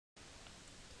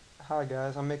Hi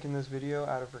guys, I'm making this video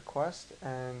out of request,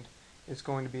 and it's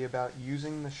going to be about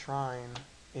using the shrine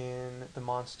in the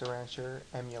Monster Rancher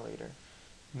emulator.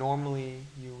 Normally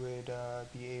you would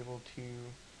be able to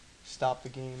stop the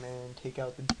game and take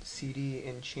out the CD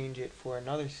and change it for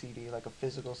another CD, like a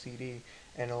physical CD,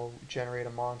 and it'll generate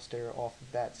a monster off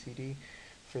of that CD.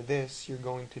 For this, you're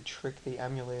going to trick the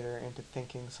emulator into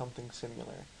thinking something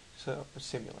similar.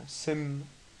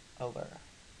 Similar.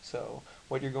 So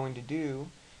what you're going to do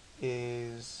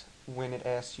is when it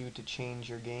asks you to change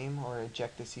your game or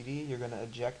eject the CD, you're going to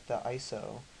eject the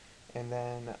ISO and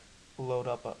then load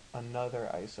up another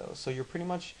ISO. So you're pretty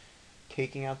much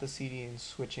taking out the CD and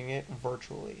switching it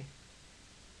virtually,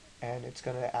 and it's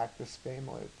going to act the same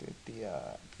with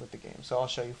the game. So I'll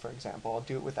show you. For example, I'll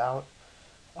do it without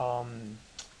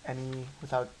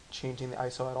without changing the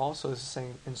ISO at all. So this is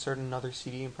saying insert another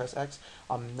CD and press X.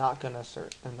 I'm not going to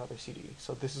insert another CD.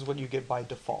 So this is what you get by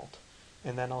default.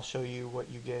 And then I'll show you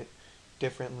what you get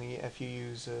differently if you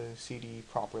use a CD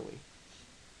properly.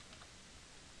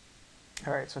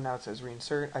 Alright, so now it says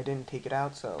reinsert. I didn't take it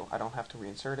out, so I don't have to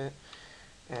reinsert it.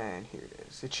 And here it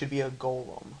is. It should be a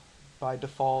golem. By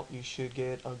default, you should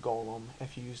get a golem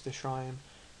if you use the shrine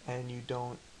and you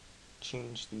don't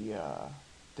change the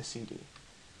CD.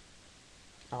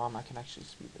 I can actually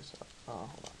speed this up. Hold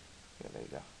on. Yeah, there you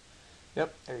go.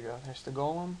 Yep, there you go. There's the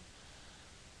golem.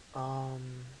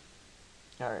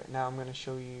 Alright, now I'm going to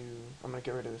show you, I'm going to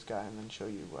get rid of this guy and then show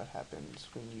you what happens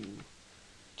when you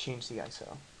change the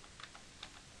ISO.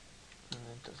 And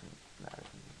it doesn't matter.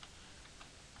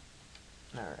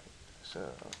 Alright, so,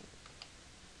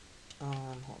 hold on,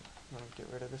 I'm going to get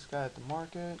rid of this guy at the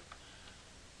market.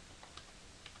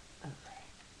 Alright,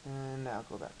 and now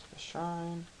go back to the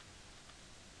shrine.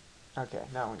 Okay,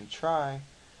 now when you try,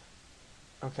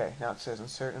 okay, now it says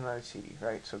insert another CD,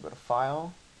 right? So go to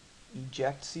File,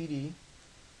 Eject CD.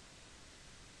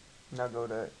 Now go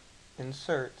to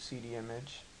Insert CD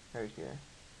Image right here,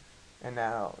 and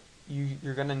now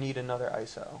you're gonna need another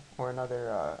ISO or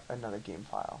another game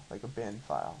file, like a bin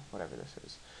file, whatever this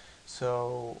is.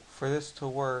 So for this to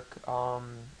work,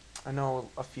 I know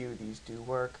a few of these do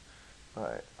work,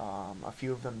 but a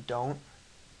few of them don't.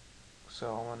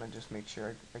 So I want to just make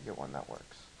sure I get one that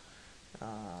works.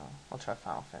 I'll try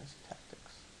Final Fantasy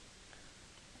Tactics.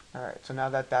 Alright, so now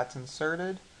that that's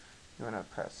inserted, you want to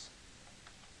press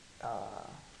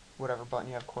whatever button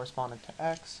you have corresponding to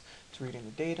X. It's reading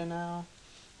the data now.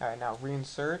 Alright, now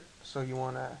reinsert. So you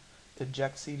want to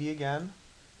eject CD again,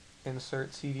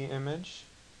 insert CD image,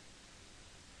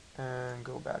 and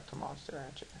go back to Monster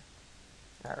Rancher.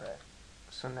 Alright,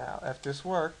 so now if this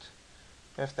worked,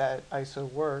 if that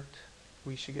ISO worked,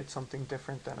 we should get something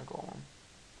different than a golem.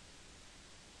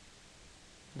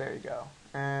 There you go.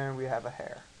 And we have a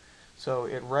hair. So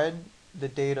it read the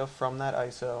data from that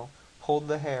ISO, pulled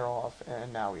the hair off,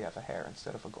 and now we have a hair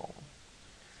instead of a golem.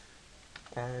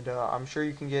 And I'm sure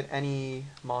you can get any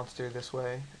monster this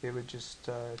way. It would just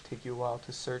take you a while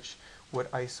to search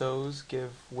what ISOs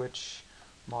give which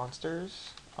monsters.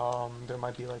 There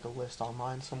might be like a list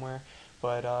online somewhere,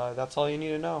 but that's all you need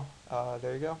to know.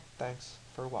 There you go. Thanks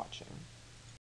for watching.